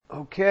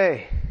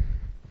Okay,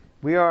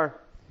 we're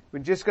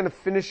just going to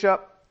finish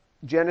up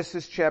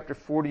Genesis chapter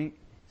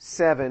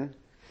 47,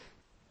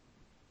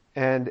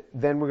 and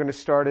then we're going to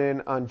start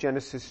in on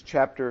Genesis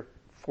chapter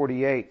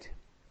 48.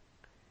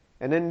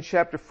 And then in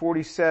chapter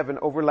 47,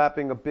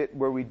 overlapping a bit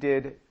where we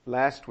did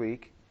last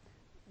week,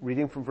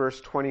 reading from verse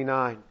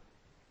 29.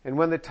 And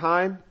when the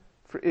time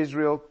for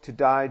Israel to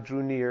die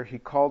drew near, he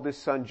called his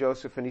son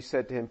Joseph, and he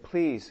said to him,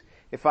 "Please,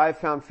 if I have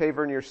found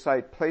favor in your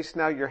sight, place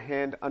now your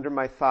hand under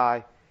my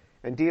thigh,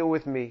 and deal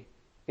with me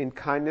in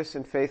kindness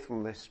and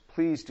faithfulness.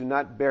 Please do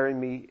not bury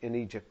me in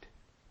Egypt.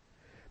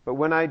 But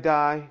when I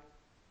lie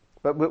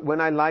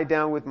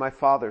down with my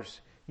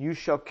fathers, you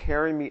shall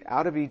carry me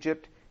out of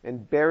Egypt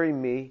and bury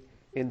me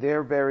in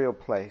their burial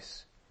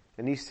place."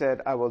 And he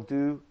said, "I will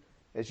do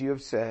as you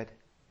have said."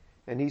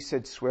 And he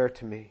said, "Swear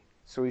to me."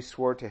 So he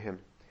swore to him.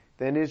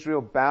 Then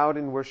Israel bowed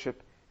in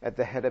worship at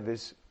the head of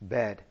his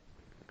bed.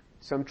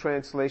 Some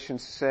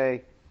translations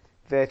say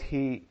that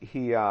he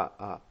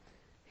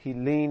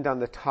leaned on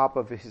the top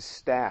of his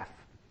staff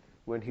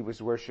when he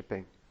was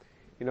worshiping.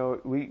 You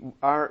know,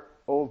 our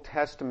Old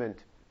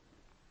Testament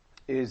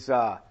is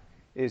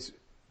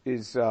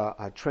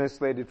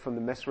translated from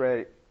the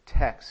Masoretic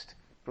text,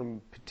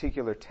 from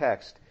particular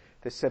text.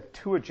 The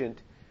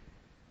Septuagint,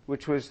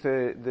 which was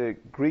the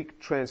Greek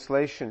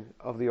translation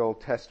of the Old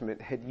Testament,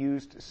 had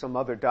used some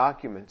other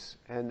documents,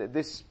 and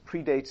this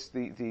predates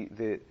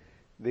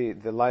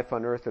the life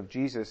on earth of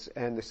Jesus.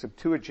 And the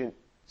Septuagint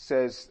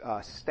says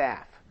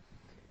staff.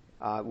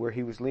 Where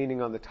he was leaning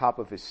on the top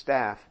of his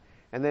staff.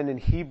 And then in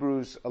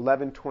Hebrews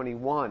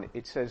 11:21,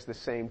 it says the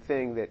same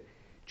thing, that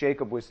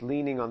Jacob was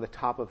leaning on the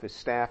top of his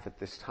staff at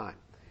this time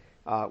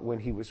when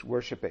he was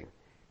worshiping.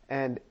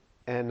 And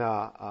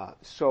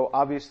so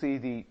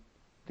obviously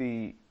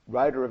the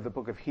writer of the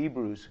book of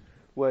Hebrews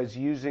was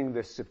using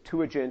the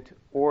Septuagint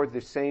or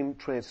the same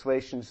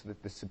translations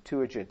that the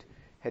Septuagint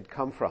had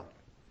come from.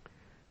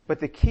 But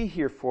the key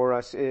here for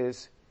us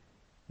is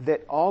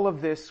that all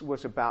of this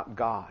was about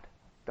God.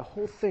 The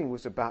whole thing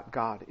was about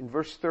God. In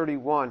verse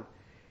 31,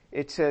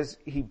 it says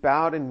he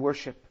bowed in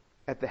worship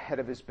at the head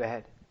of his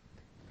bed.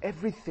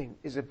 Everything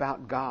is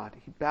about God.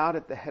 He bowed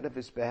at the head of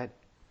his bed.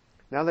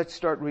 Now let's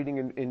start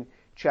reading in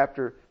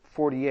chapter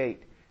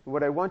 48. And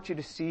what I want you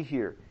to see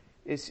here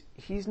is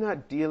he's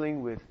not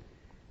dealing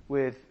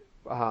with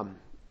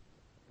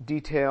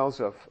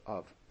details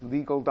of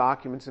legal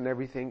documents and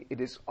everything. It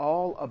is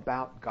all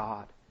about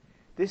God.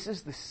 This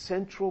is the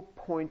central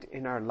point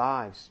in our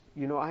lives.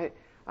 You know,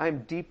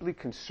 I'm deeply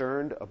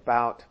concerned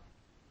about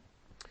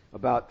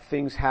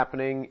things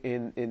happening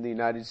in the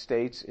United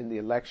States, in the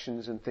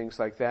elections and things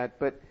like that,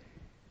 but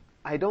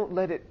I don't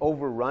let it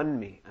overrun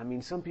me. I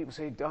mean, some people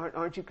say,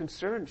 aren't you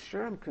concerned?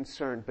 Sure, I'm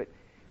concerned, but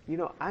you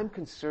know, I'm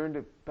concerned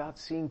about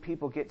seeing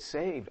people get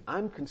saved.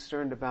 I'm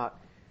concerned about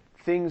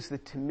things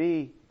that to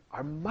me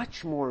are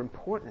much more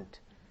important,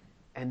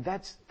 and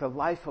that's the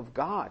life of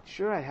God.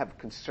 Sure, I have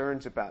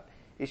concerns about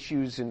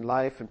issues in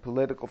life and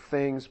political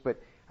things, but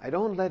I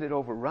don't let it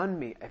overrun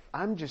me. If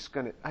I just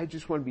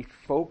want to be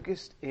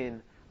focused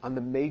in on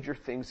the major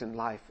things in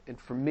life. And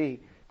for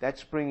me,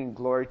 that's bringing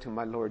glory to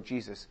my Lord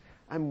Jesus.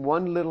 I'm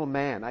one little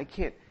man. I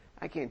can't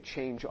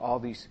change all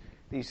these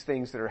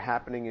things that are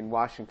happening in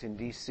Washington,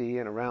 D.C.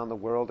 and around the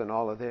world and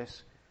all of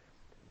this.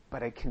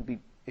 But I can be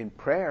in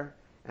prayer,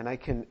 and I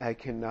can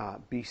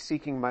be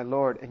seeking my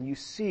Lord. And you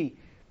see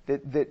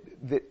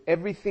that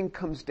everything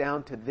comes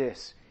down to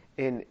this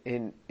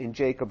in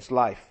Jacob's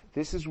life.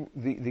 This is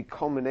the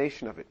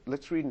culmination of it.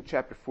 Let's read in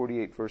chapter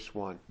 48, verse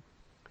 1.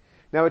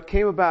 Now it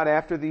came about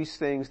after these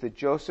things that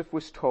Joseph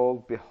was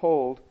told,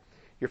 "Behold,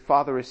 your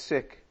father is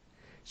sick."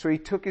 So he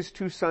took his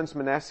two sons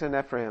Manasseh and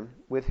Ephraim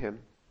with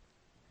him.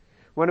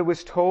 When it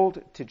was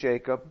told to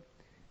Jacob,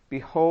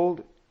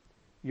 "Behold,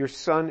 your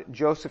son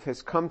Joseph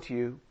has come to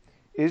you,"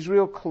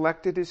 Israel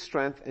collected his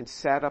strength and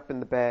sat up in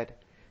the bed.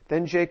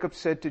 Then Jacob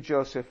said to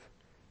Joseph,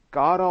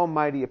 "God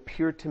Almighty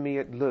appeared to me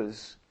at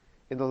Luz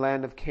in the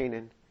land of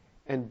Canaan,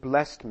 and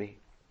blessed me.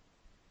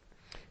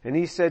 And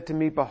he said to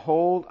me,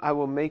 Behold, I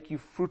will make you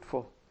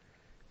fruitful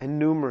and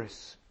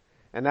numerous,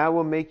 and I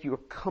will make you a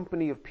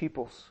company of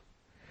peoples,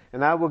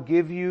 and I will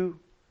give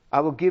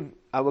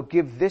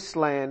this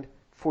land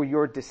for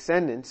your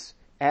descendants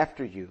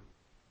after you,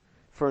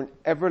 for an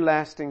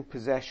everlasting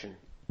possession."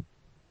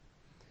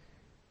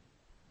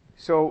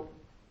 So,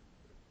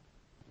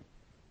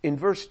 in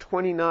verse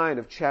 29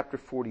 of chapter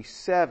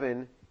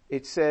 47,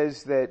 it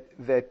says that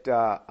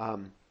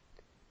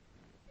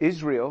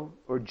Israel,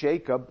 or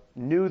Jacob,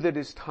 knew that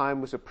his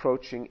time was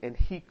approaching, and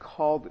he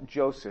called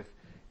Joseph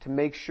to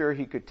make sure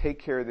he could take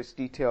care of this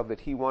detail that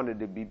he wanted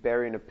to be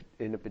buried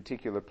in a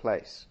particular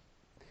place.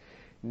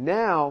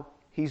 Now,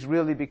 he's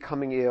really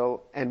becoming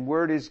ill, and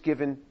word is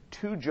given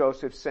to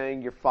Joseph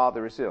saying, "Your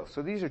father is ill."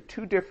 So these are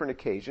two different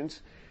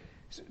occasions,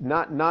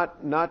 not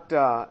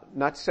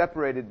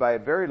separated by a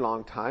very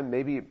long time,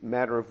 maybe a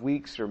matter of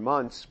weeks or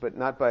months, but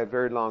not by a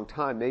very long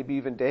time, maybe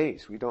even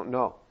days, we don't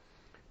know.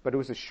 But it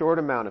was a short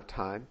amount of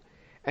time.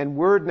 And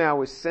word now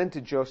was sent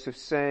to Joseph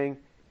saying,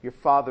 "Your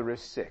father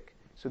is sick."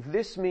 So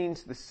this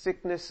means the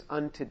sickness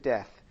unto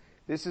death.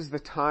 This is the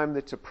time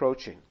that's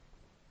approaching.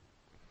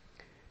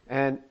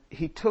 And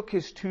he took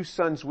his 2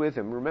 sons with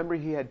him. Remember,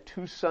 he had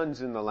 2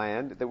 sons in the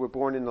land that were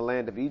born in the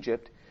land of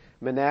Egypt.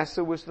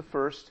 Manasseh was the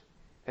first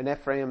and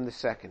Ephraim the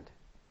second.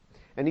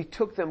 And he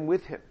took them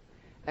with him.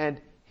 And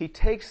he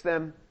takes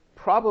them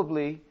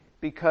probably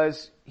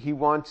because he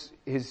wants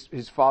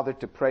his father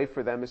to pray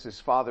for them, as his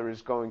father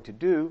is going to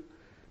do,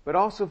 but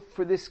also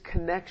for this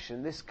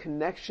connection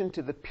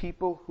to the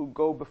people who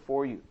go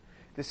before you,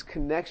 this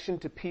connection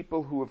to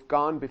people who have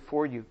gone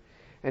before you.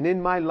 And in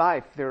my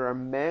life, there are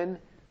men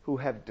who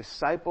have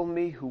discipled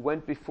me, who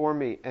went before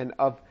me, and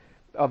of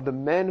the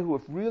men who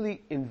have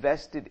really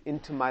invested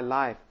into my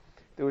life,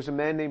 there was a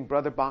man named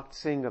Brother Bhakt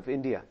Singh of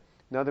India,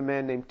 another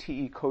man named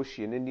T.E.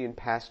 Koshi, an Indian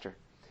pastor,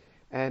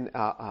 and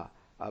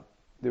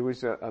there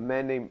was a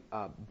man named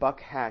Buck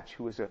Hatch,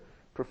 who was a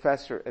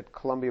professor at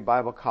Columbia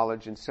Bible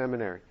College and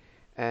Seminary,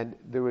 and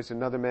there was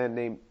another man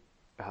named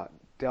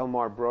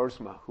Delmar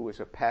Brosma, who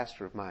was a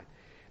pastor of mine.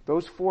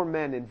 Those 4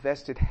 men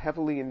invested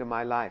heavily into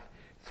my life.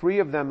 3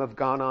 of them have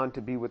gone on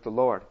to be with the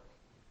Lord.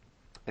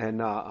 And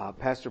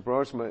Pastor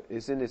Brosma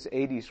is in his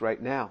 80s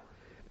right now.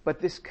 But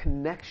this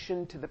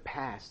connection to the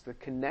past, the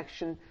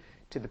connection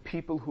to the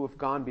people who have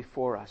gone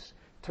before us,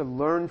 to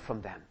learn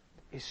from them,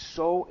 is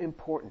so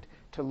important.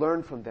 To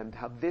learn from them,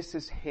 how this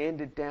is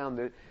handed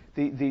down,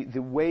 the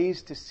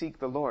ways to seek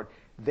the Lord.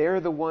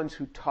 They're the ones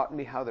who taught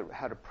me how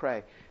to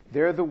pray.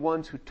 They're the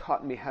ones who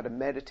taught me how to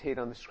meditate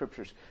on the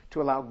Scriptures,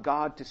 to allow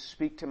God to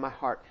speak to my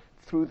heart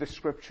through the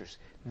Scriptures.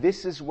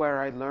 This is where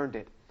I learned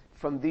it,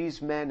 from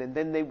these men, and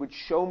then they would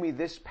show me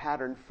this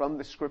pattern from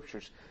the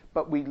Scriptures.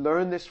 But we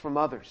learn this from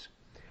others.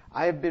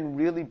 I have been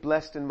really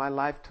blessed in my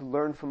life to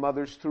learn from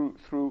others through,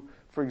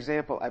 for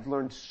example, I've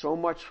learned so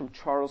much from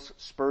Charles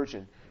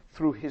Spurgeon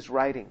through his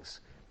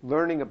writings,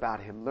 learning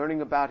about him,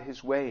 learning about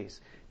his ways.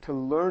 To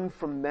learn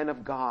from men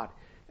of God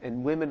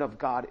and women of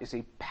God is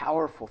a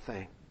powerful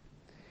thing.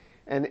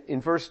 And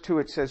in verse 2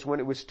 it says, when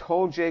it was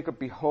told Jacob,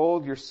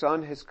 behold, your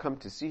son has come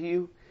to see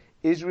you,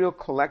 Israel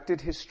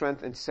collected his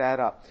strength and sat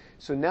up.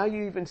 So now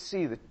you even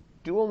see the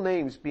dual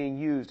names being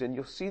used, and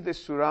you'll see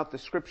this throughout the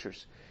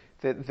Scriptures,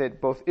 that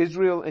both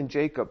Israel and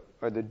Jacob,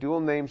 or the dual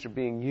names, are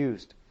being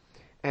used.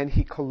 And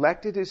he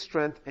collected his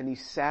strength and he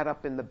sat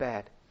up in the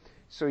bed.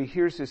 So he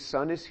hears his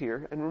son is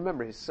here, and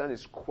remember, his son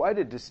is quite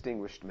a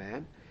distinguished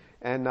man,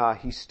 and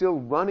he's still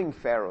running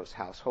Pharaoh's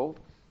household.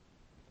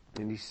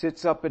 And he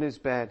sits up in his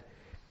bed,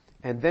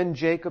 and then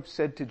Jacob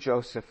said to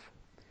Joseph,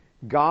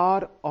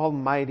 God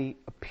Almighty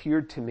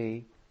appeared to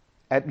me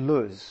at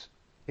Luz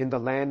in the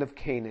land of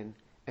Canaan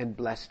and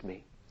blessed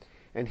me.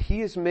 And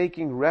he is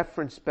making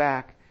reference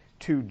back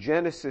to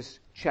Genesis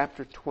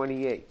chapter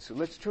 28. So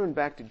let's turn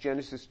back to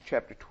Genesis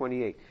chapter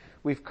 28.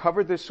 We've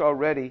covered this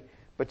already,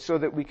 but so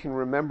that we can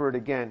remember it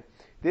again.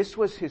 This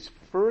was his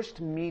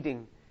first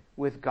meeting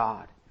with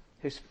God.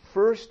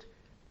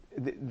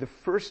 The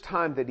first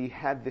time that he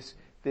had this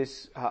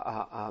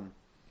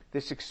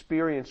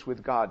experience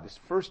with God. This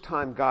first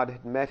time God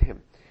had met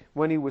him,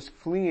 when he was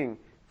fleeing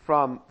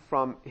from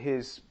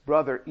his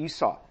brother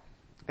Esau,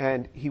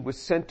 and he was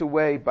sent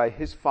away by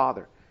his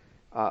father.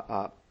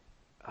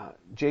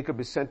 Jacob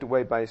is sent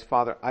away by his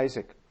father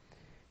Isaac.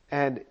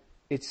 And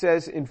it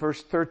says in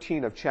verse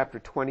 13 of chapter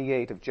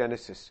 28 of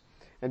Genesis,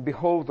 and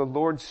behold, the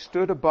Lord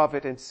stood above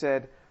it and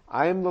said,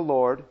 I am the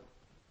Lord,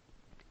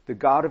 the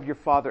God of your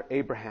father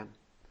Abraham,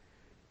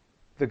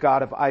 the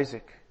God of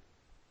Isaac.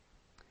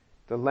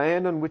 The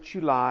land on which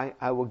you lie,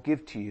 I will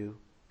give to you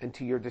and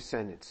to your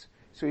descendants.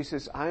 So he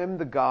says, I am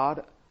the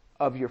God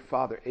of your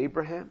father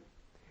Abraham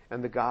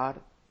and the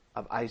God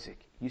of Isaac.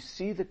 You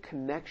see the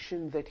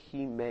connection that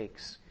he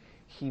makes.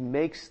 He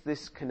makes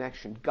this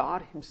connection.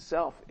 God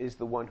himself is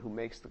the one who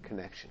makes the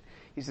connection.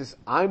 He says,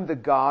 I'm the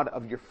God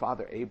of your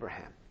father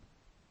Abraham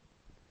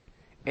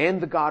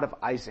and the God of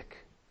Isaac.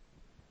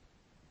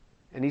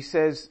 And he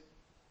says,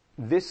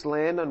 this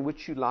land on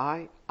which you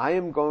lie, I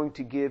am going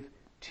to give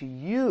to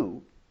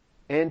you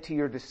and to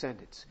your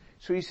descendants.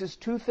 So he says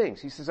 2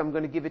 things. He says, I'm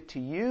going to give it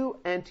to you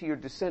and to your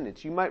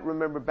descendants. You might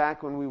remember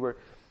back when we were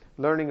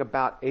learning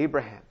about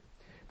Abraham.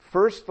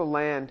 First, the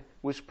land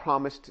was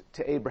promised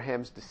to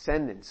Abraham's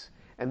descendants.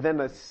 And then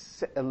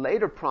a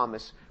later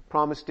promise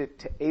promised it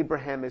to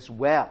Abraham as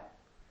well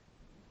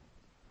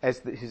as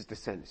his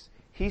descendants.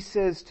 He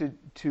says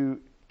to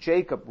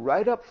Jacob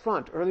right up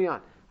front, early on,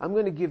 I'm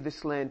going to give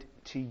this land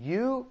to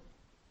you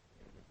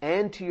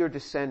and to your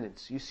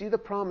descendants. You see the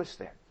promise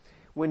there.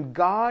 When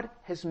God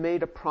has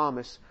made a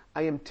promise,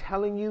 I am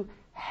telling you,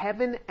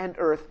 heaven and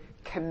earth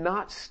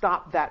cannot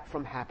stop that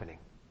from happening.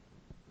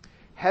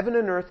 Heaven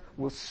and earth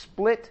will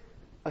split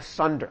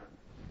asunder,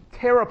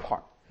 tear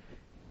apart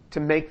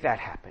to make that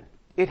happen.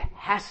 It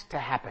has to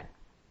happen.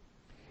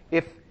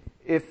 If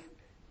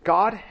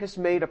God has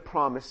made a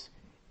promise,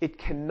 it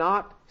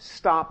cannot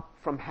stop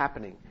from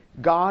happening.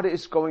 God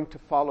is going to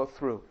follow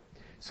through.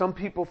 Some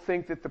people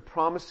think that the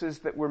promises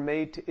that were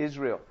made to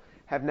Israel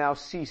have now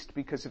ceased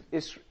because of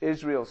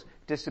Israel's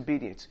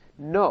disobedience.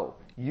 No,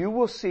 you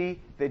will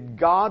see that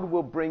God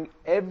will bring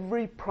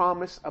every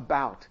promise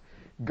about.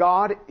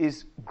 God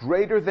is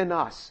greater than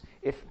us.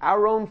 If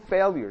our own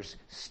failures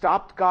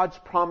stopped God's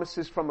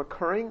promises from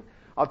occurring,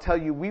 I'll tell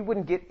you, we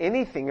wouldn't get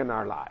anything in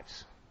our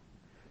lives.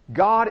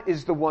 God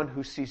is the one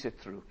who sees it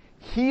through.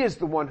 He is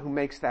the one who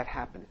makes that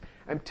happen.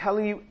 I'm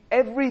telling you,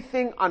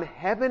 everything on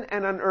heaven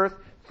and on earth,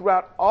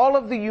 throughout all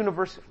of the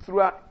universe,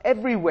 throughout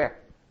everywhere,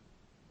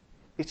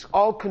 it's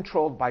all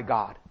controlled by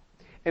God.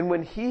 And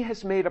when He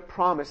has made a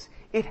promise,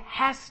 it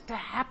has to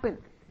happen.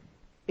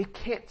 It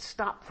can't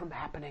stop from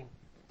happening.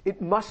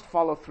 It must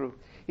follow through.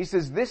 He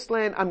says, this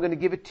land, I'm going to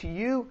give it to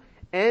you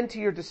and to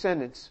your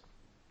descendants.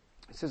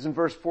 It says in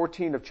verse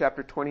 14 of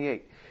chapter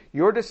 28,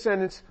 your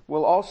descendants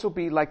will also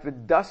be like the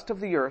dust of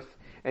the earth,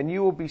 and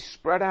you will be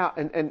spread out,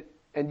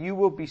 and you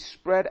will be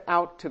spread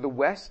out to the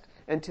west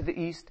and to the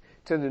east,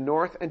 to the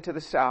north and to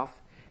the south.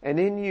 And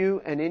in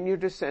you and in your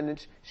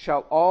descendants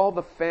shall all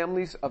the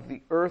families of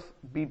the earth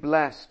be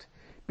blessed.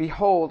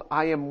 Behold,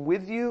 I am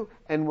with you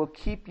and will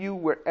keep you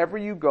wherever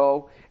you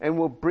go, and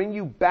will bring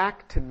you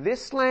back to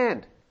this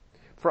land.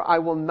 For I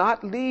will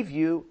not leave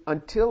you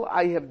until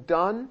I have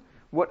done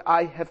what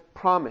I have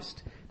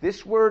promised.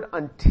 This word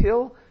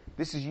 "until,"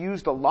 this is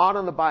used a lot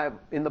in the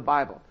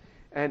Bible,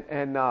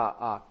 and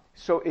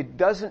so it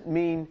doesn't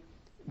mean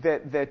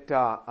that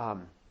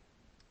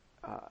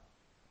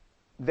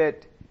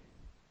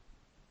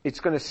it's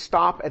going to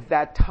stop at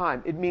that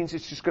time. It means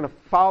it's just going to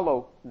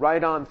follow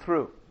right on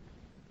through.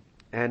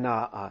 And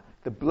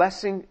the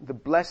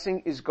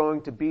blessing is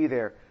going to be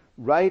there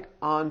right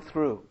on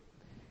through.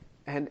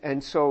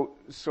 And so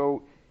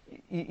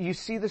you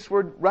see this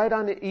word right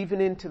on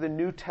even into the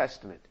New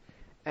Testament.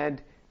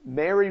 And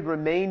Mary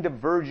remained a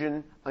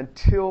virgin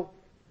until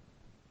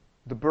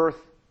the birth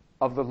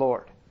of the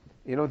Lord.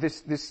 You know,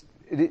 it's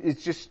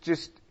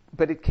just,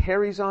 but it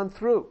carries on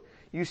through.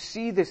 You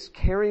see this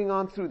carrying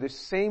on through. The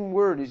same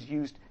word is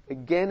used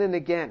again and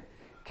again.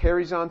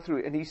 Carries on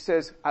through. And he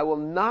says, I will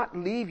not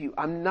leave you.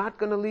 I'm not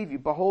going to leave you.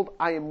 Behold,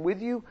 I am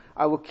with you.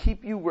 I will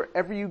keep you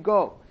wherever you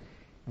go.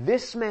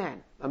 This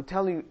man, I'm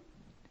telling you,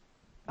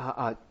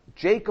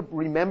 Jacob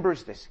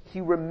remembers this.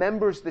 He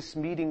remembers this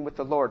meeting with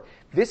the Lord.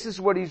 This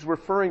is what he's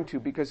referring to,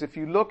 because if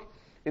you look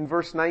in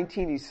verse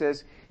 19, he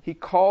says, he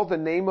called the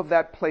name of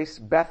that place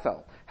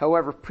Bethel.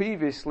 However,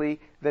 previously,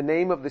 the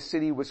name of the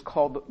city was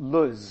called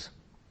Luz.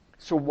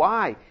 So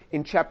why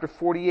in chapter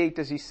 48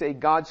 does he say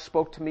God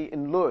spoke to me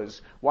in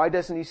Luz? Why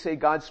doesn't he say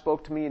God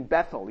spoke to me in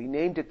Bethel? He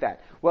named it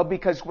that. Well,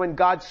 because when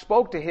God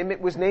spoke to him, it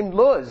was named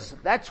Luz.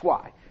 That's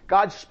why.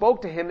 God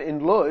spoke to him in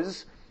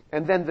Luz,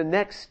 and then the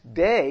next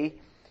day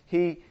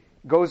he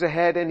goes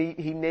ahead and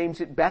he names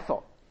it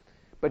Bethel.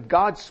 But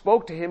God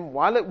spoke to him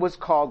while it was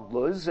called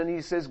Luz, and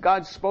he says,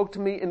 God spoke to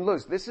me in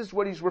Luz. This is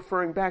what he's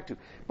referring back to.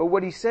 But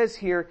what he says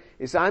here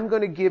is, I'm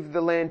going to give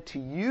the land to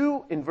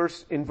you in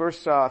verse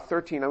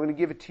 13. I'm going to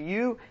give it to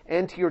you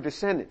and to your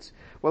descendants.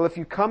 Well, if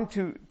you come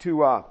to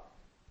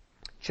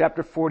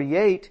chapter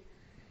 48,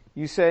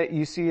 you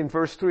see in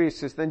verse 3, it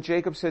says, then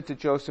Jacob said to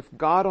Joseph,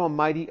 God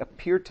Almighty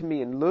appeared to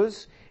me in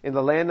Luz, in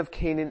the land of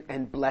Canaan,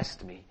 and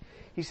blessed me.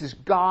 He says,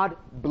 God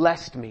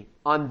blessed me.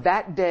 On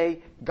that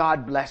day,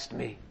 God blessed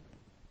me.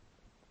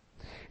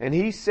 And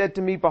he said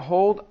to me,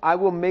 behold, I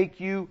will make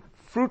you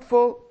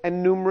fruitful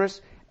and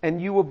numerous,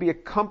 and you will be a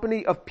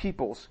company of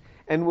peoples,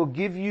 and will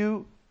give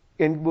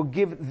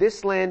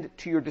this land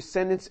to your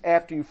descendants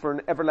after you for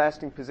an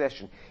everlasting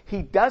possession.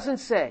 He doesn't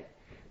say,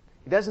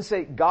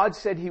 God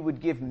said he would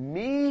give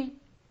me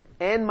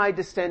and my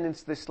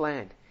descendants this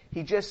land.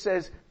 He just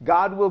says,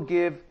 God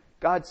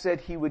said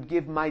he would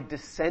give my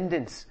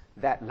descendants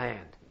that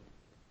land.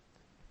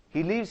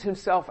 He leaves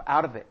himself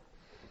out of it.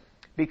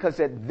 Because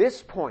at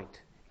this point,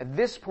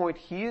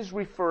 he is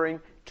referring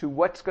to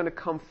what's going to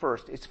come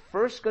first. It's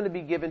first going to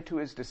be given to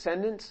his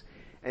descendants,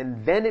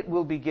 and then it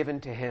will be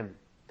given to him.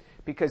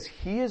 Because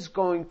he is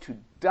going to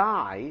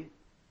die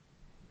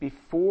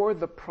before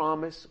the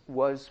promise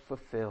was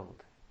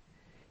fulfilled.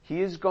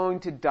 He is going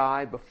to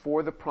die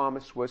before the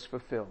promise was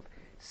fulfilled.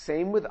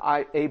 Same with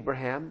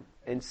Abraham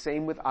and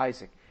same with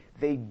Isaac.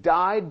 They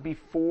died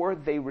before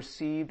they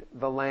received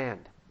the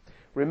land.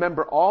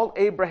 Remember, all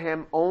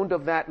Abraham owned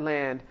of that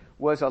land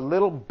was a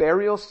little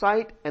burial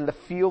site and the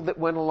field that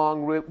went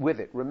along with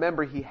it.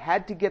 Remember, he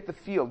had to get the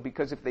field,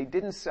 because if they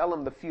didn't sell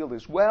him the field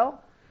as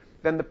well,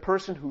 then the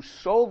person who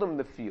sold him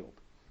the field,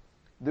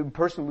 the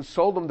person who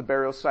sold him the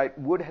burial site,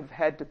 would have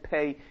had to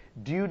pay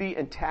duty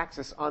and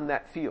taxes on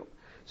that field.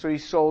 So he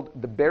sold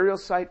the burial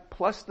site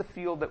plus the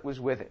field that was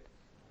with it.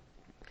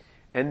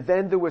 And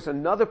then there was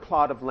another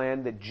plot of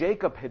land that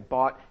Jacob had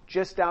bought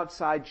just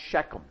outside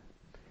Shechem.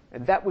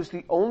 And that was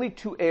the only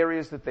two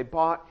areas that they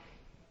bought.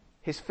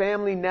 His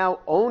family now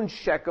owned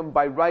Shechem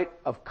by right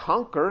of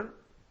conquer.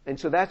 And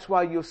so that's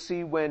why you'll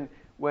see when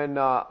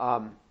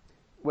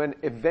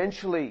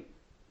eventually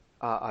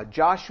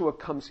Joshua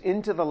comes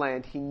into the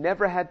land, he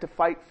never had to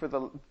fight for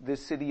the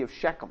city of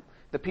Shechem.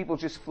 The people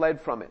just fled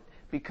from it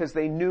because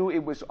they knew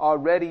it was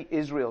already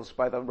Israel's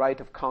by the right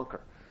of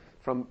conquer,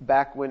 from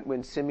back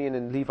when Simeon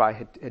and Levi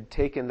had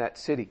taken that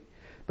city.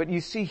 But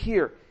you see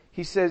here,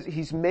 he says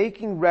he's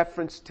making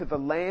reference to the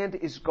land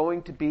is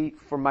going to be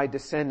for my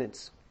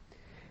descendants.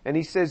 And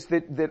he says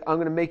that I'm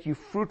going to make you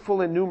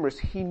fruitful and numerous.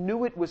 He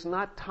knew it was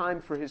not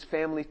time for his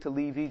family to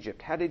leave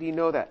Egypt. How did he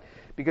know that?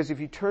 Because if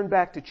you turn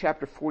back to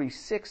chapter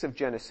 46 of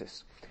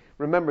Genesis,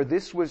 remember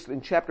this was,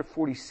 in chapter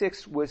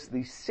 46, was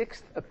the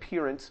sixth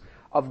appearance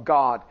of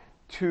God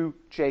to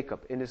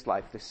Jacob in his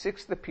life. The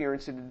sixth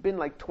appearance, it had been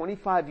like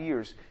 25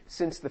 years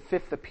since the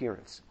fifth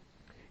appearance.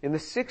 In the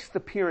sixth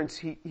appearance,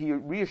 he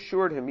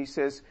reassured him. He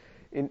says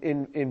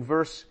in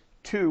verse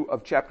 2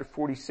 of chapter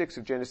 46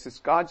 of Genesis,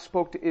 God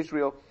spoke to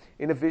Israel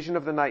in a vision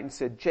of the night and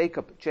said,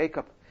 Jacob,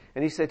 Jacob.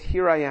 And he said,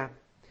 here I am.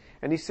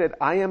 And he said,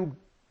 I am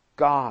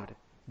God,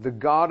 the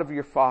God of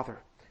your father.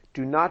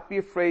 Do not be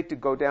afraid to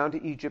go down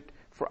to Egypt,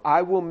 for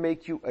I will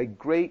make you a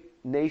great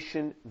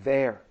nation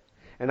there.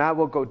 And I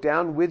will go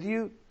down with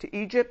you to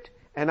Egypt,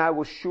 and I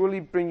will surely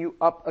bring you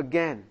up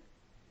again.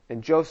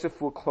 And Joseph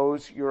will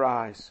close your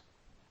eyes.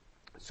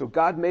 So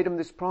God made him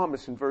this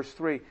promise in verse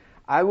 3.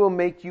 I will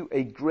make you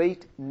a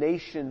great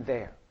nation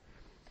there.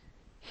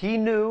 He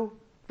knew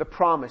the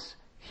promise.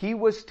 He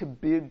was to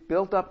be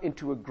built up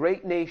into a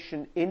great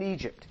nation in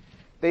Egypt.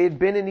 They had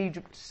been in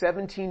Egypt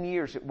 17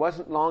 years. It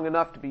wasn't long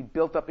enough to be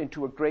built up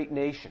into a great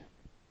nation.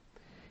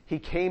 He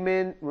came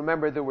in,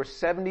 remember there were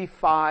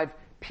 75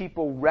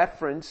 people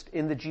referenced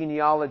in the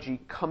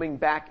genealogy coming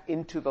back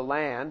into the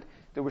land.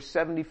 There were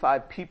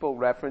 75 people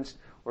referenced,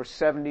 or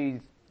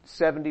 70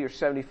 or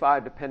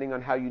 75, depending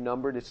on how you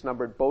numbered. It's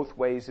numbered both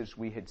ways, as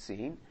we had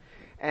seen.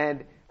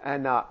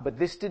 But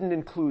this didn't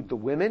include the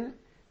women.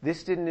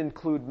 This didn't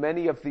include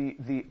many of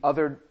the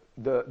other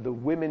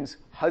women's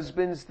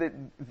husbands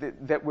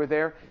that were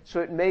there.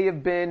 So it may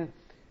have been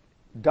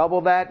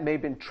double that, it may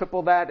have been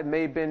triple that, it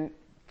may have been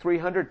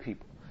 300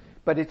 people.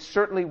 But it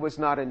certainly was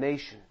not a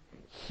nation.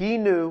 He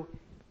knew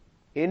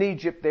in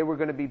Egypt they were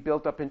going to be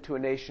built up into a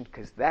nation,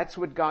 because that's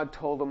what God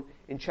told them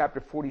in chapter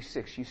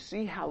 46. You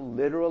see how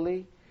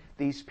literally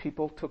these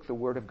people took the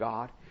word of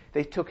God?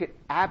 They took it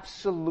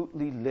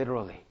absolutely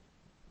literally.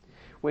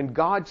 When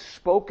God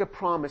spoke a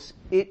promise,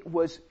 it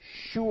was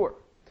sure.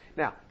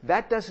 Now,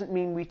 that doesn't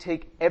mean we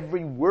take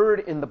every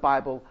word in the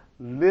Bible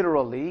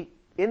literally,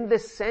 in the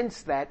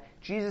sense that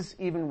Jesus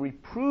even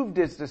reproved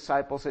his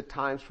disciples at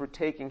times for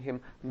taking him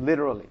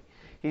literally.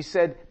 He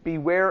said,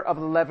 beware of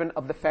the leaven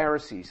of the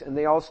Pharisees. And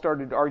they all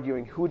started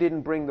arguing, who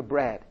didn't bring the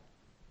bread?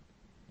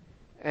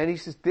 And he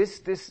says,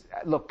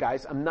 look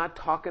guys, I'm not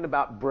talking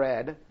about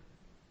bread.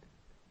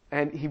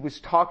 And he was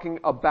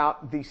talking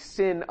about the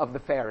sin of the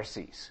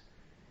Pharisees.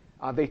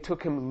 They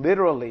took him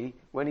literally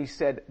when he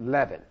said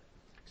leaven.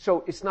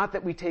 So it's not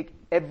that we take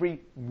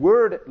every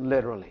word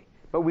literally,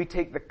 but we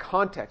take the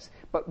context.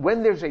 But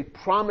when there's a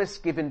promise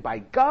given by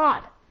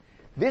God,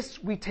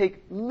 this we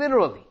take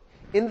literally,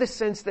 in the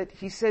sense that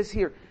he says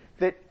here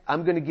that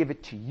I'm going to give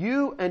it to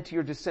you and to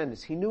your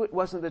descendants. He knew it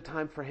wasn't the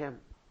time for him.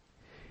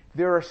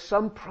 There are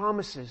some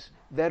promises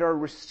that are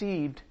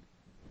received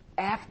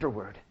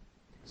afterward.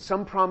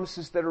 Some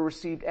promises that are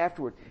received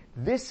afterward.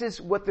 This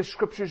is what the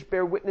scriptures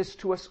bear witness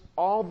to us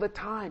all the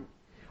time.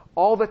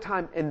 All the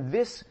time. And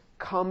this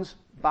comes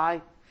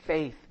by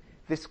faith.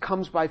 This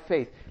comes by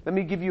faith. Let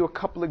me give you a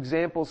couple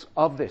examples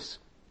of this.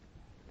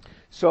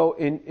 So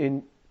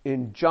in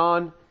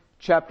John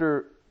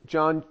chapter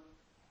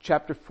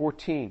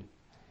 14.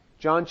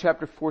 John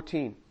chapter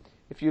 14.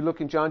 If you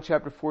look in John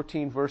chapter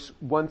 14, verse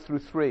 1 through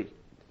 3.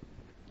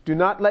 Do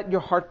not let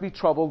your heart be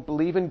troubled.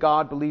 Believe in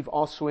God. Believe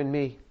also in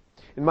me.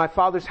 In my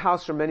Father's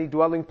house are many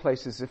dwelling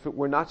places. If it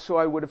were not so,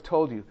 I would have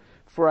told you.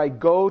 For I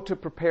go to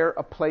prepare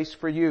a place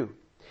for you.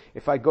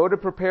 If I go to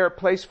prepare a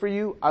place for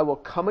you, I will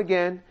come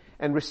again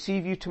and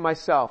receive you to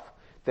myself,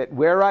 that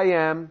where I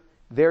am,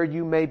 there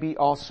you may be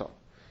also.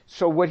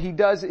 So what he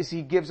does is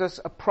he gives us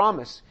a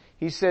promise.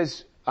 He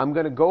says, I'm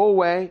going to go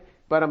away,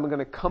 but I'm going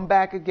to come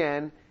back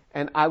again,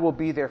 and I will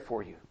be there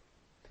for you.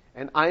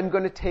 And I'm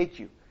going to take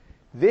you.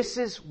 This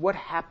is what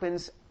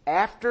happens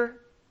after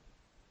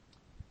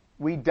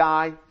we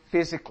die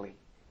physically.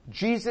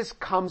 Jesus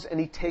comes and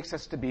he takes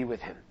us to be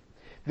with him.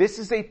 This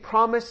is a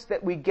promise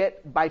that we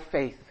get by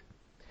faith.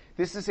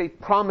 This is a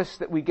promise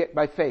that we get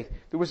by faith.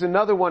 There was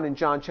another one in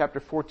John chapter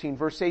 14,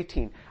 verse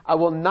 18. I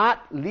will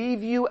not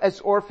leave you as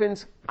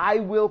orphans. I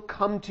will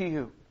come to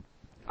you.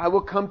 I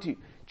will come to you.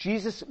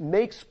 Jesus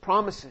makes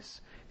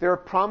promises. There are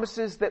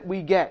promises that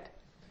we get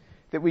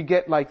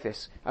like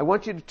this. I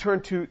want you to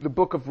turn to the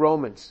book of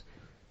Romans.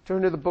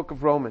 Turn to the book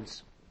of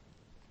Romans.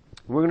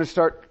 We're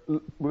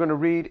going to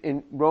read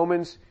in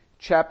Romans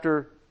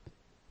chapter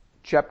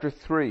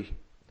 3.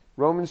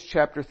 Romans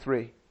chapter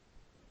 3.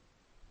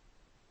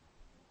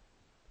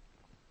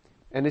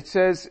 And it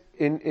says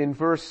in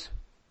verse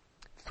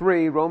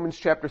 3, Romans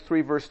chapter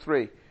 3, verse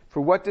 3, for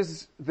what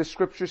does the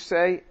scripture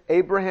say?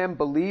 Abraham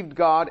believed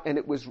God and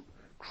it was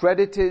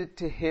credited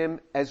to him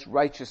as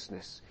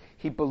righteousness.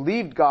 He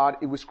believed God,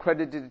 it was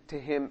credited to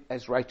him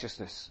as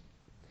righteousness.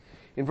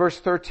 In verse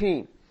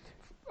 13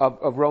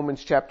 of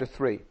Romans chapter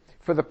 3,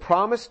 for the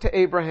promise to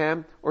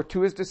Abraham or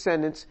to his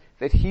descendants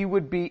that he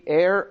would be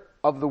heir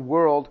of the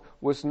world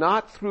was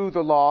not through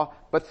the law,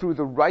 but through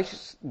the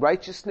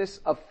righteousness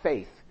of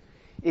faith.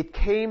 It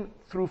came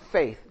through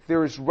faith.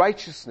 There is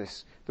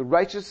righteousness. The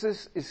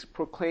righteousness is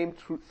proclaimed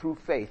through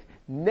faith,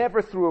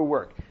 never through a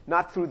work.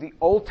 Not through the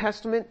Old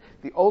Testament.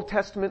 The Old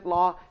Testament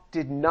law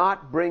did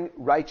not bring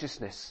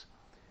righteousness.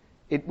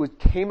 It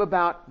came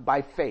about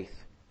by faith.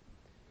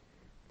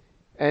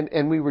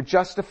 And we were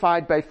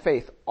justified by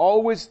faith.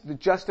 Always the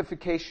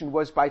justification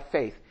was by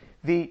faith.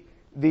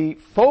 The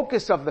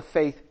focus of the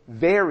faith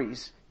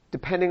varies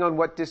depending on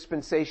what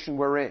dispensation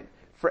we're in.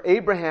 For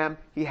Abraham,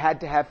 he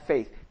had to have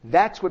faith.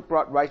 That's what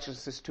brought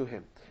righteousness to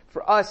him.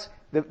 For us,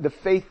 the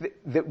faith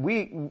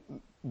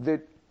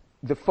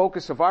the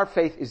focus of our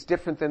faith is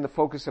different than the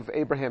focus of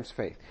Abraham's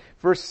faith.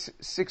 Verse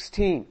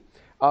 16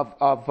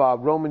 of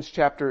Romans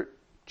chapter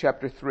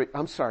 3.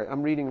 I'm sorry,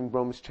 I'm reading in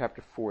Romans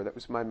chapter 4. That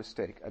was my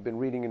mistake. I've been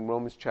reading in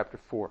Romans chapter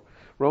 4.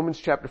 Romans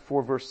chapter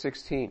 4 verse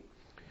 16.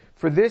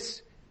 For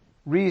this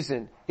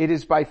reason, it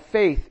is by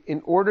faith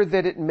in order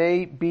that it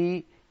may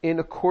be in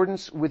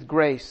accordance with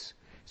grace,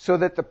 so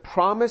that the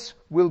promise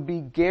will be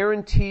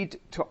guaranteed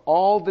to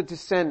all the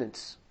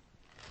descendants,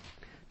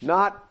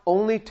 not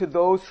only to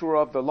those who are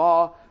of the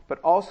law, but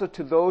also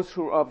to those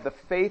who are of the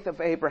faith of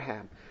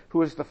Abraham,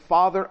 who is the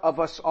father of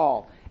us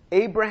all.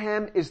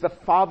 Abraham is the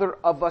father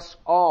of us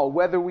all,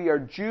 whether we are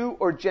Jew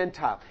or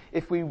Gentile.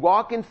 If we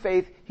walk in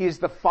faith, he is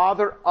the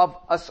father of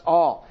us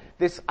all.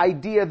 This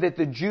idea that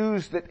the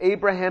Jews, that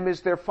Abraham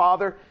is their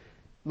father,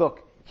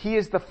 look, he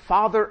is the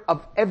father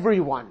of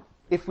everyone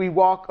if we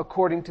walk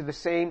according to the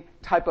same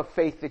type of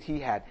faith that he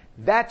had.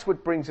 That's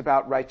what brings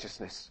about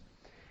righteousness.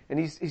 And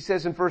he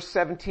says in verse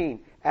 17,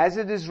 as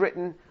it is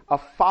written, a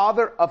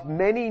father of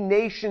many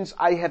nations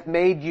I have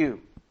made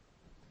you.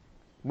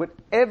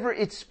 Whenever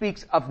it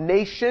speaks of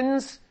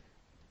nations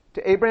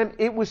to Abraham,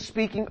 it was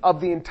speaking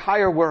of the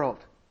entire world.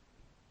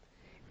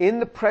 In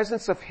the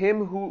presence of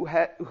him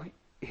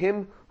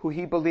who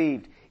he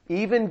believed,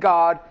 even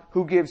God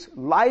who gives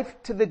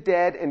life to the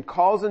dead and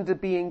calls into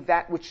being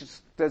that which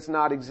does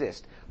not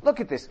exist. Look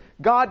at this.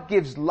 God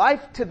gives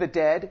life to the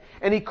dead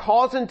and he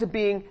calls into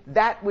being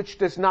that which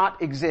does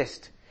not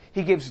exist.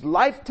 He gives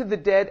life to the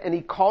dead and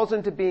he calls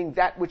into being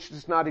that which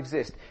does not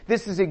exist.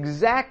 This is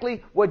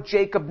exactly what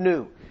Jacob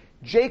knew.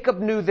 Jacob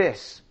knew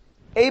this.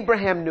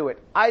 Abraham knew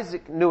it.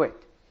 Isaac knew it.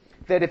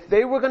 That if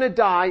they were going to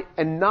die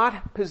and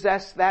not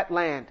possess that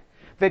land,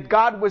 that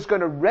God was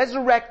going to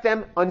resurrect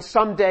them on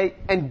some day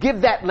and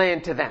give that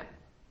land to them.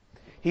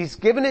 He's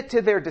given it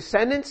to their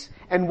descendants,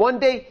 and one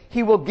day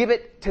he will give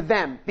it to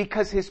them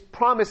because his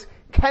promise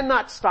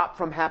cannot stop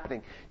from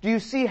happening. Do you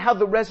see how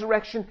the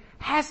resurrection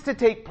has to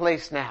take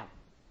place now?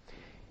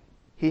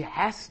 He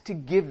has to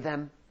give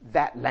them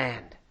that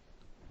land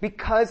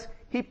because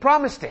he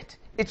promised it.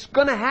 It's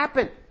going to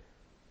happen.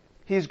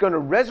 He's going to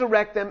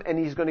resurrect them and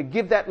he's going to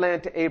give that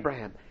land to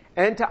Abraham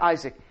and to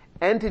Isaac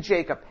and to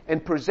Jacob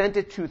and present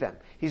it to them.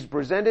 He's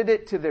presented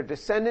it to their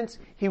descendants.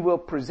 He will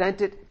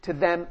present it to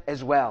them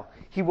as well.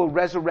 He will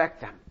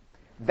resurrect them.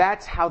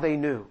 That's how they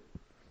knew,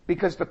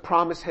 because the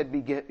promise had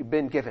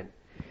been given.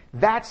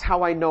 That's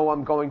how I know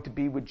I'm going to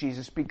be with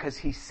Jesus, because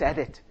he said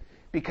it.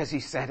 Because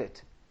he said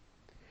it.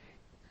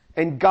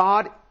 And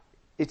God,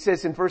 it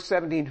says in verse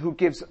 17, who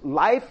gives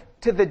life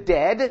to the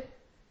dead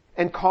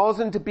and calls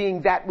into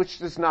being that which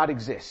does not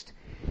exist.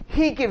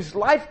 He gives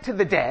life to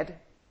the dead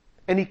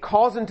and he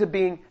calls into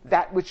being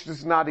that which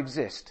does not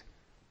exist.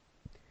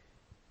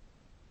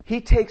 He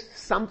takes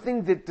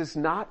something that does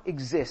not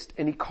exist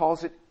and he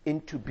calls it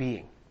into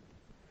being.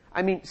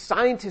 I mean,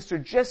 scientists are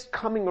just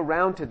coming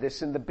around to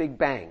this in the Big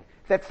Bang,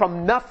 that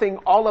from nothing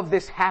all of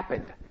this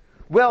happened.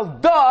 Well,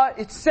 duh,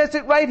 it says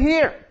it right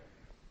here.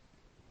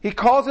 He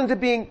calls into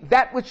being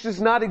that which does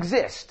not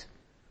exist.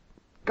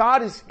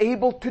 God is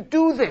able to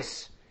do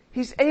this.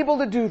 He's able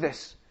to do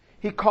this.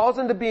 He calls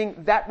into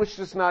being that which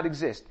does not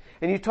exist.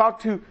 And you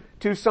talk to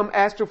some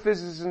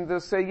astrophysicists and they'll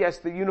say, yes,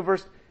 the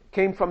universe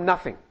came from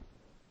nothing.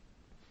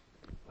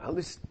 Well,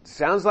 this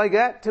sounds like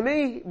that to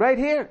me right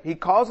here. He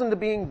calls into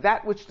being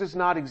that which does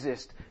not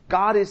exist.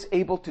 God is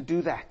able to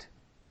do that.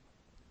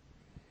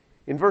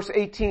 In verse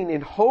 18,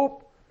 in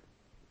hope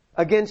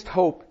against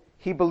hope,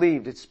 he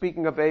believed. It's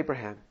speaking of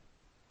Abraham.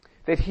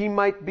 That he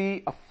might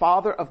be a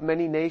father of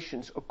many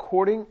nations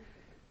according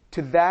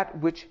to that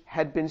which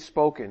had been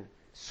spoken.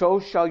 So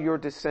shall your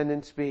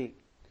descendants be.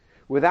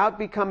 Without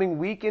becoming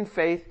weak in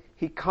faith,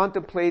 he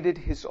contemplated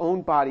his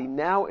own body,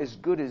 now as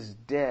good as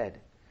dead,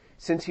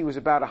 since he was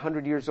about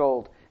 100 years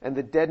old, and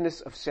the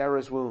deadness of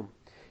Sarah's womb.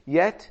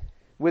 Yet,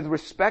 with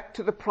respect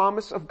to the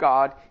promise of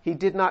God, he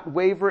did not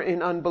waver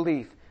in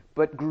unbelief,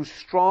 but grew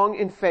strong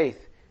in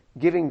faith,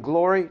 giving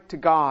glory to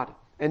God,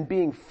 and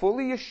being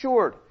fully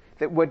assured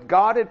that what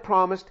God had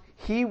promised,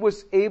 he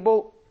was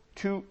able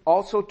to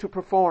also to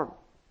perform.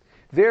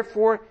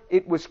 Therefore,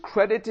 it was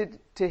credited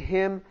to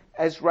him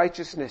as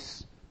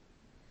righteousness.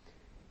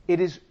 It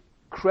is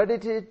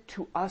credited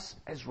to us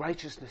as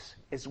righteousness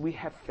as we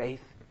have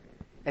faith,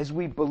 as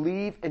we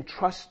believe and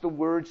trust the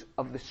words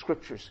of the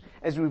scriptures,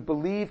 as we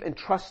believe and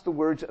trust the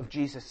words of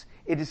Jesus.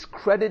 It is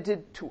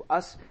credited to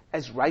us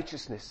as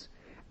righteousness.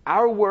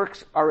 our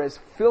works are as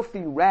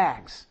filthy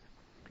rags.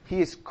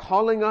 He is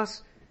calling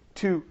us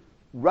to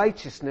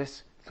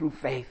righteousness through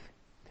faith.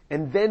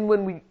 And then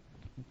when we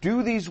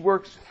do these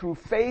works through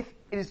faith,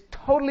 it is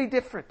totally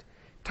different.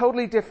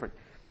 Totally different.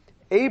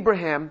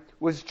 Abraham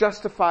was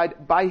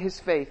justified by his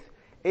faith.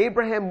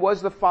 Abraham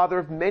was the father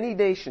of many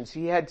nations.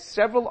 He had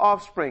several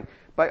offspring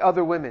by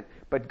other women.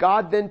 But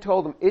God then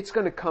told him, it's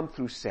going to come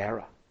through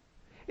Sarah.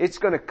 It's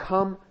going to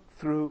come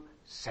through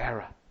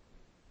Sarah.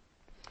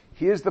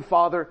 He is the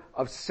father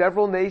of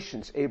several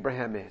nations,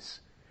 Abraham is.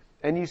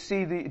 And you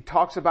see, it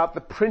talks about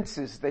the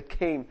princes that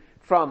came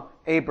from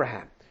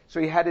Abraham. So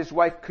he had his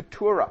wife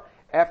Keturah.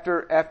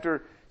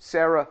 After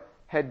Sarah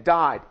had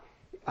died,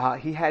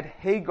 he had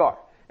Hagar.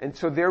 And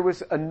so there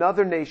was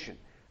another nation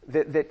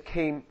that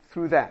came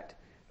through that.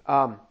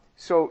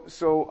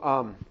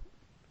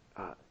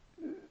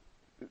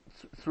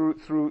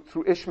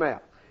 Through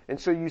Ishmael. And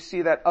so you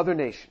see that other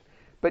nation.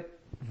 But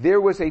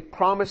there was a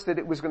promise that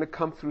it was going to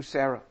come through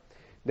Sarah.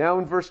 Now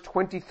in verse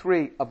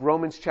 23 of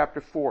Romans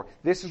chapter 4,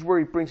 this is where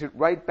he brings it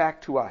right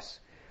back to us.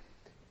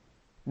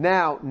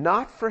 Now,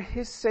 not for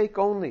his sake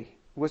only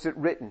was it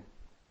written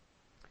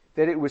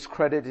that it was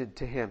credited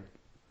to him,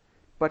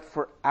 but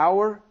for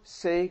our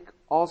sake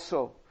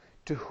also,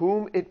 to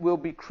whom it will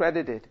be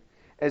credited,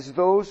 as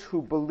those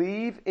who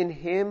believe in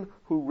him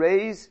who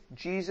raised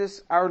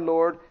Jesus our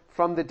Lord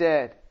from the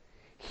dead,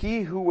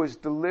 he who was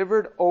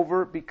delivered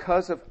over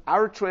because of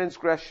our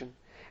transgression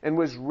and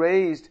was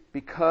raised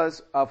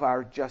because of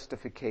our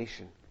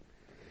justification.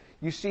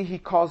 You see, he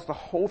calls the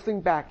whole thing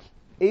back.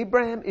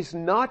 Abraham is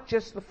not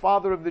just the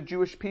father of the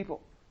Jewish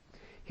people.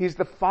 He's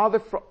the father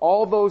for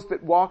all those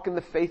that walk in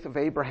the faith of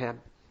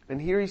Abraham.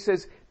 And here he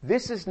says,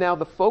 this is now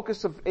the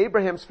focus of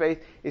Abraham's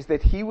faith, is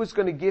that he was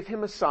going to give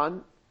him a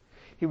son.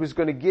 He was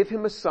going to give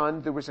him a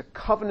son. There was a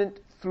covenant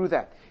through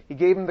that. He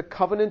gave him the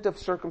covenant of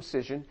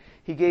circumcision.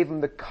 He gave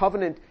him the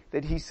covenant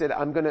that he said,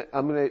 I'm going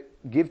to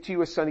give to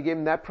you a son. He gave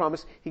him that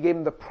promise. He gave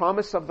him the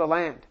promise of the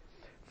land.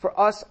 For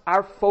us,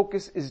 our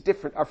focus is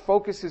different. Our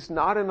focus is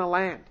not in the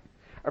land.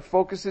 Our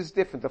focus is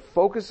different. The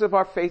focus of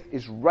our faith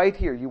is right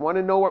here. You want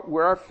to know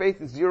where our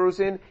faith zeroes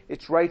in?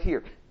 It's right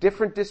here.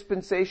 Different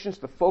dispensations,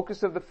 the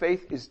focus of the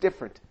faith is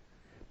different.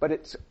 But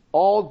it's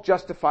all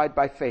justified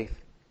by faith.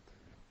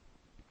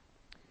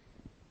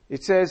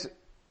 It says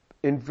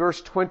in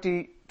verse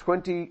 23,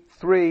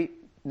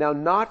 now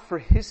not for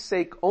his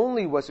sake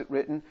only was it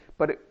written,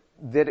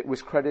 that it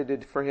was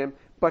credited for him,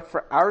 but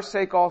for our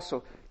sake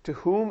also, to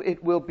whom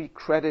it will be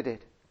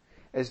credited,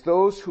 as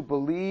those who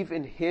believe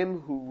in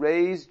him who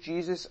raised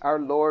Jesus our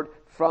Lord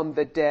from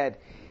the dead.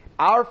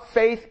 Our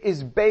faith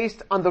is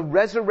based on the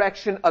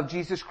resurrection of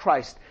Jesus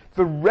Christ.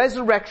 The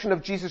resurrection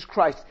of Jesus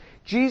Christ.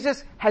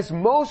 Jesus has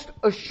most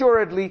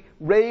assuredly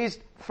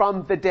raised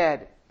from the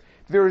dead.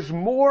 There's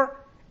more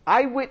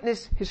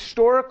eyewitness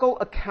historical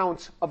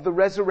accounts of the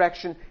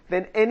resurrection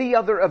than any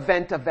other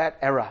event of that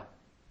era.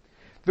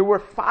 There were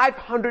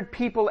 500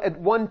 people at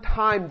one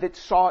time that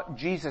saw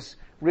Jesus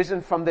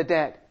risen from the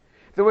dead.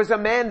 There was a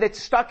man that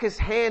stuck his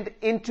hand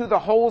into the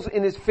holes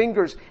in his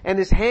fingers and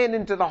his hand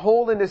into the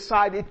hole in his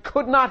side. It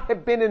could not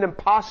have been an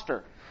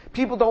imposter.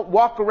 People don't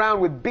walk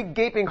around with big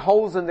gaping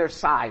holes in their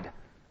side.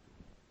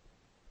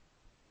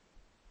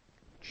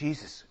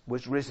 Jesus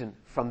was risen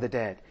from the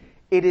dead.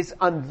 It is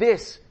on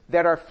this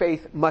that our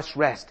faith must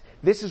rest.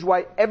 This is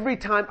why every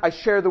time I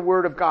share the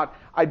Word of God,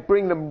 I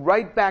bring them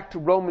right back to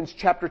Romans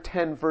chapter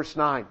 10, verse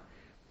 9.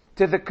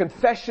 To the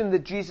confession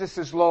that Jesus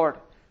is Lord.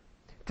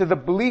 To the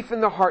belief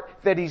in the heart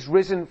that He's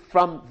risen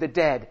from the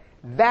dead.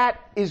 That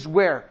is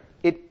where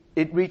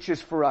it reaches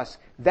for us.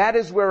 That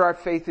is where our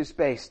faith is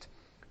based.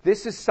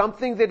 This is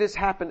something that has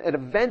happened, an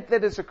event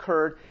that has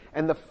occurred,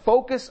 and the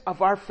focus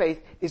of our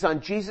faith is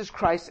on Jesus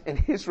Christ and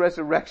His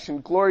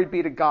resurrection. Glory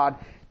be to God.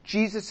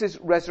 Jesus'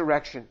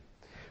 resurrection.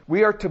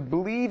 We are to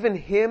believe in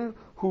Him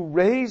who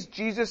raised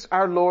Jesus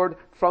our Lord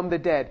from the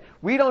dead.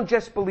 We don't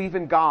just believe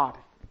in God.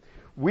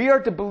 We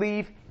are to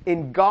believe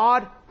in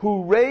God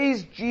who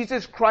raised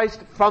Jesus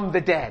Christ from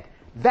the dead.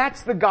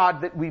 That's the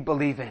God that we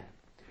believe in.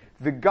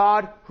 The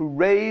God who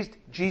raised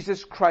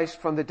Jesus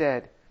Christ from the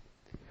dead.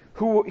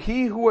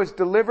 He who was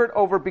delivered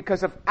over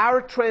because of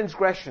our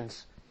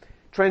transgressions.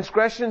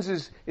 Transgressions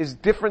is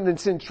different than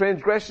sin.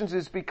 Transgressions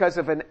is because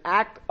of an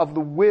act of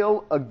the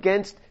will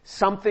against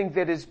something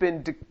that has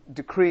been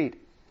decreed.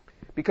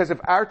 Because of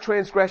our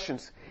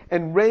transgressions.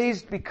 And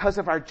raised because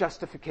of our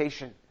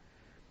justification.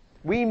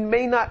 We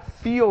may not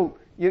feel,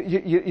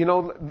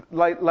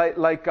 like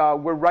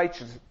we're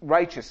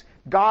righteous.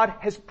 God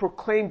has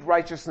proclaimed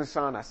righteousness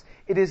on us.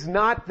 It is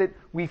not that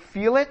we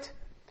feel it.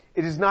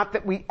 It is not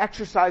that we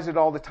exercise it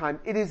all the time.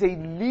 It is a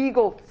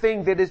legal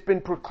thing that has been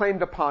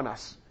proclaimed upon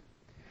us.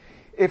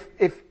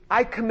 If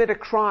I commit a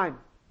crime,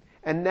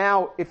 and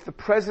now if the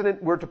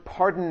president were to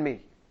pardon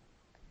me,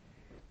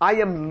 I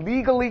am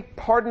legally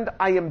pardoned.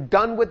 I am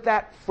done with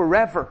that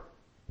forever.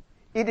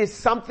 It is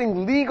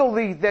something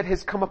legally that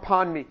has come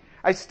upon me.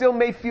 I still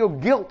may feel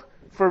guilt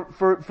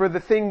for the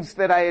things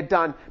that I had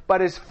done,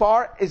 but as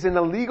far as in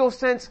a legal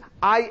sense,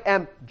 I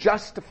am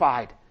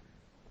justified.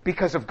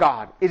 because of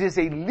God. It is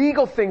a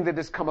legal thing that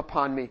has come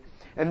upon me.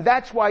 And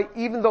that's why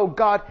even though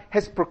God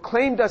has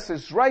proclaimed us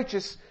as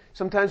righteous,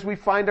 sometimes we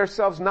find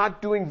ourselves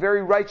not doing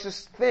very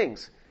righteous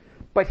things.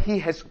 But He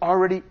has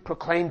already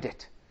proclaimed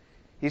it.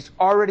 He's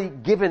already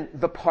given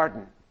the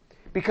pardon.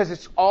 Because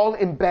it's all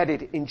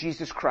embedded in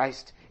Jesus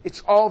Christ.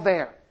 It's all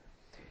there.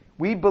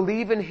 We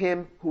believe in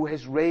Him who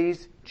has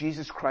raised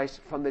Jesus Christ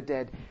from the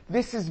dead.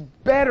 This is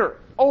better.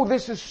 Oh,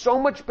 this is so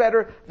much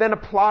better than a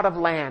plot of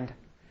land.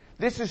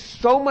 This is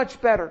so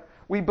much better.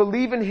 We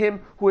believe in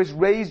Him who has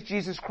raised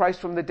Jesus Christ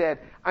from the dead.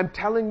 I'm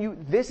telling you,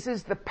 this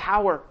is the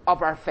power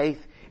of our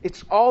faith.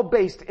 It's all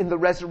based in the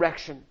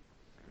resurrection.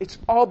 It's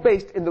all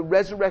based in the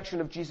resurrection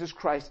of Jesus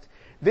Christ.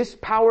 This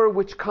power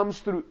which comes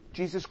through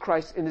Jesus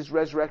Christ in His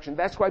resurrection.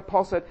 That's why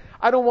Paul said,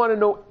 I don't want to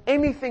know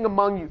anything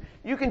among you.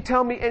 You can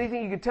tell me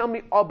anything. You can tell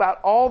me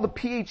about all the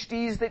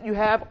PhDs that you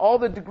have, all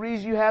the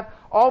degrees you have,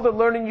 all the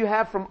learning you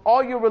have from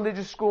all your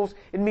religious schools.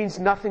 It means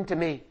nothing to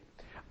me.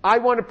 I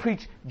want to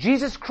preach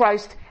Jesus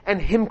Christ and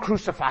Him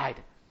crucified.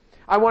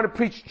 I want to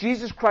preach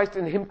Jesus Christ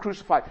and Him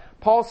crucified.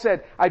 Paul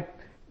said, I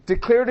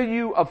declare to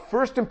you of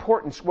first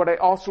importance what I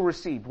also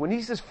received. When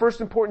he says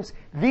first importance,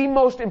 the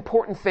most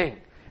important thing.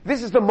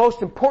 This is the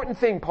most important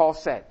thing, Paul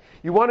said.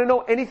 You want to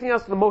know anything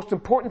else? The most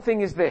important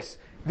thing is this.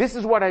 This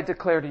is what I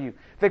declare to you.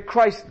 That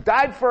Christ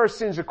died for our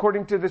sins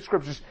according to the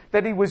Scriptures.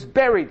 That He was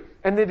buried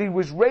and that He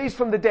was raised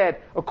from the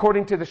dead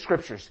according to the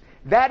Scriptures.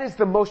 That is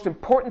the most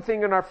important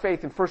thing in our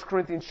faith in 1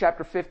 Corinthians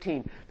chapter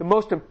 15. The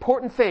most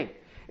important thing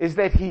is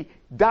that He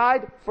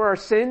died for our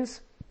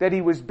sins, that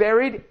He was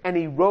buried, and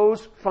He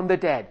rose from the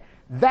dead.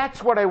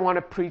 That's what I want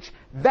to preach.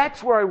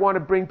 That's where I want to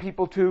bring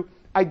people to.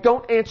 I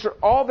don't answer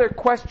all their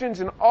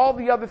questions and all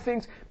the other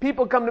things.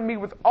 People come to me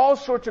with all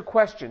sorts of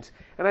questions.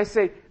 And I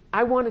say,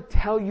 I want to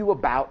tell you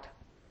about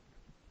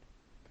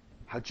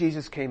how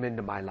Jesus came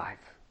into my life.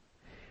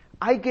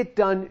 I get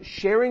done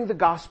sharing the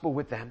gospel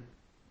with them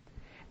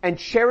and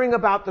sharing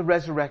about the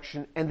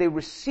resurrection, and they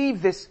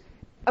receive this.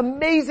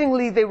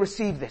 Amazingly, they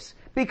receive this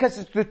because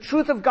it's the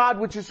truth of God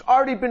which has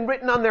already been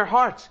written on their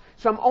hearts.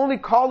 So I'm only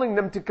calling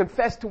them to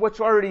confess to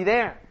what's already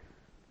there.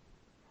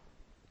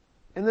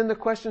 And then the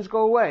questions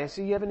go away. I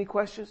say, you have any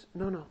questions?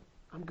 No,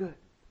 I'm good.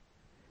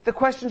 The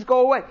questions go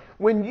away.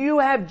 When you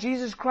have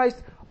Jesus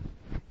Christ,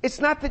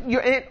 it's not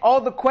that all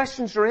the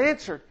questions are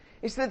answered.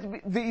 It's that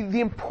the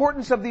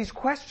importance of these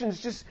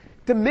questions just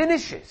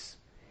diminishes.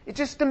 It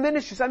just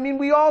diminishes. I mean,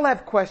 we all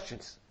have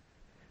questions.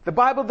 The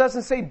Bible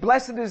doesn't say,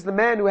 blessed is the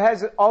man who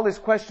has all his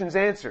questions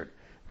answered.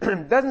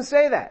 It doesn't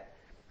say that.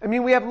 I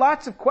mean, we have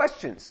lots of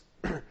questions.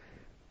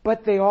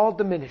 But they all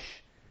diminish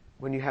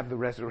when you have the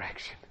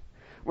resurrection.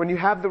 When you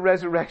have the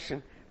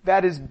resurrection,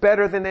 that is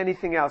better than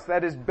anything else.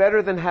 That is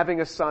better than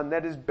having a son.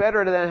 That is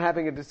better than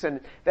having a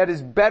descendant. That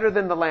is better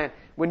than the land.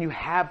 When you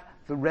have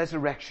the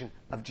resurrection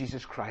of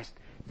Jesus Christ,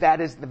 that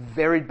is the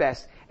very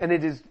best. And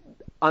it is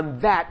on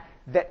that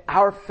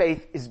our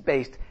faith is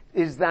based.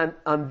 It is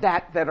on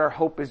that our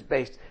hope is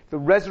based. The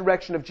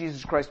resurrection of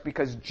Jesus Christ,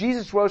 because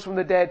Jesus rose from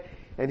the dead,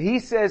 and He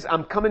says,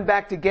 I'm coming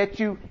back to get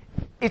you.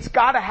 It's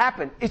got to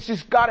happen. It's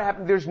just got to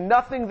happen. There's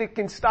nothing that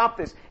can stop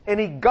this.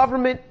 Any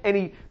government,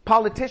 any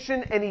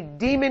politician, any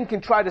demon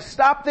can try to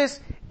stop this.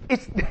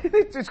 It's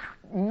just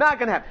not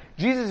going to happen.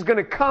 Jesus is going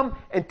to come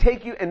and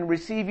take you and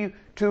receive you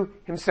to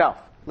Himself.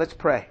 Let's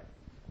pray.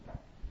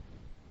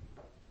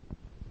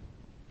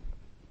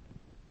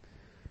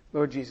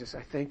 Lord Jesus,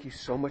 I thank You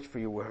so much for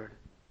Your word.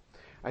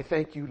 I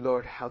thank You,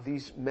 Lord, how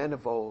these men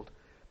of old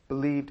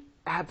believed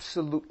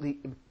absolutely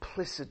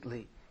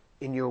implicitly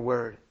in Your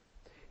word,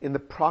 in the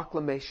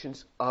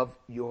proclamations of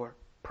Your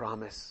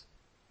promise.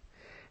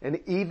 And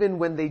even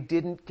when they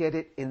didn't get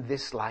it in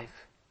this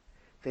life,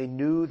 they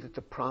knew that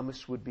the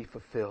promise would be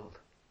fulfilled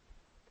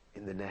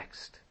in the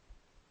next.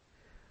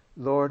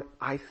 Lord,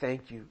 I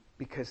thank You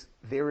because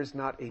there is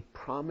not a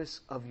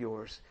promise of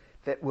Yours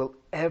that will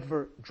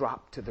ever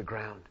drop to the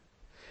ground.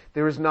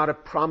 There is not a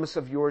promise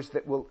of Yours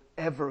that will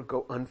ever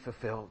go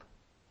unfulfilled.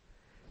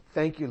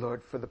 Thank You,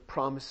 Lord, for the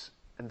promise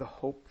and the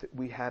hope that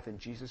we have in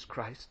Jesus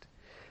Christ.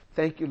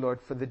 Thank You,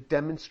 Lord, for the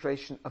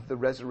demonstration of the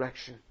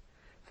resurrection,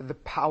 for the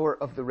power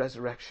of the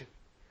resurrection.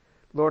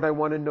 Lord, I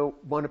want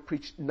to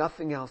preach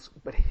nothing else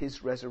but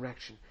His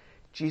resurrection.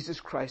 Jesus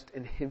Christ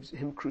and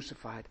Him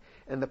crucified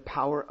and the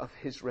power of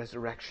His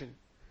resurrection.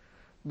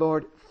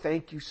 Lord,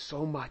 thank You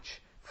so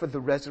much for the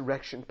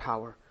resurrection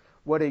power.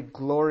 What a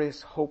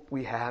glorious hope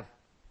we have.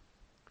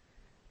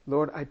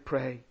 Lord, I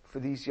pray for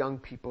these young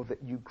people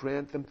that You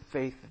grant them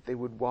faith that they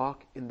would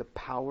walk in the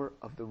power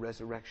of the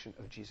resurrection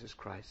of Jesus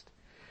Christ.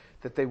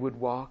 That they would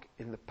walk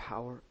in the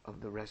power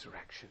of the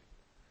resurrection.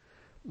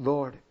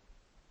 Lord,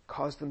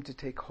 cause them to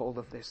take hold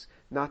of this,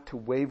 not to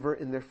waver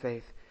in their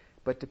faith,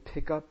 but to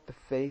pick up the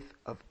faith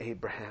of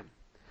Abraham,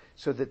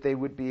 so that they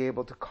would be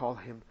able to call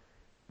him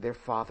their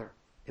father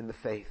in the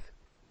faith.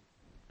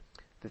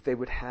 That they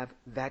would have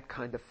that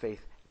kind of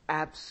faith,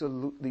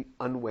 absolutely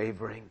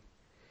unwavering,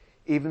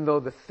 even though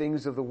the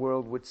things of the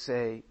world would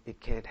say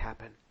it can't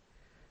happen.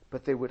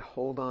 But they would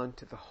hold on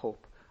to the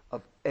hope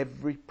of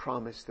every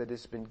promise that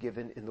has been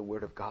given in the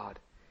Word of God.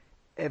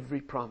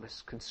 every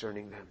promise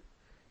concerning them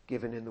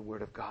given in the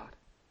Word of God.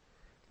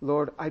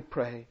 Lord, I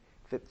pray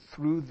that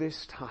through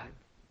this time,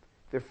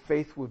 their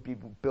faith would be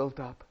built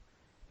up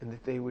and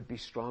that they would be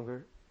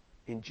stronger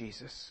in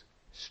Jesus,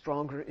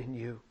 stronger in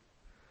you.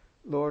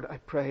 Lord, I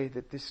pray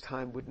that this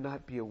time would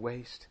not be a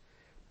waste,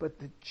 but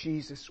that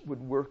Jesus would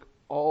work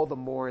all the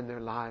more in their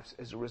lives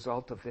as a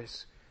result of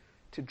this,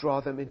 to draw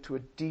them into a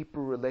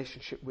deeper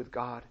relationship with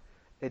God,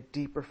 a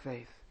deeper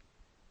faith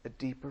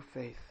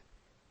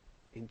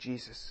in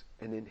Jesus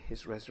and in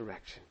His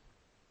resurrection.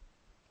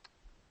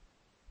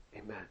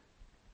 Amen.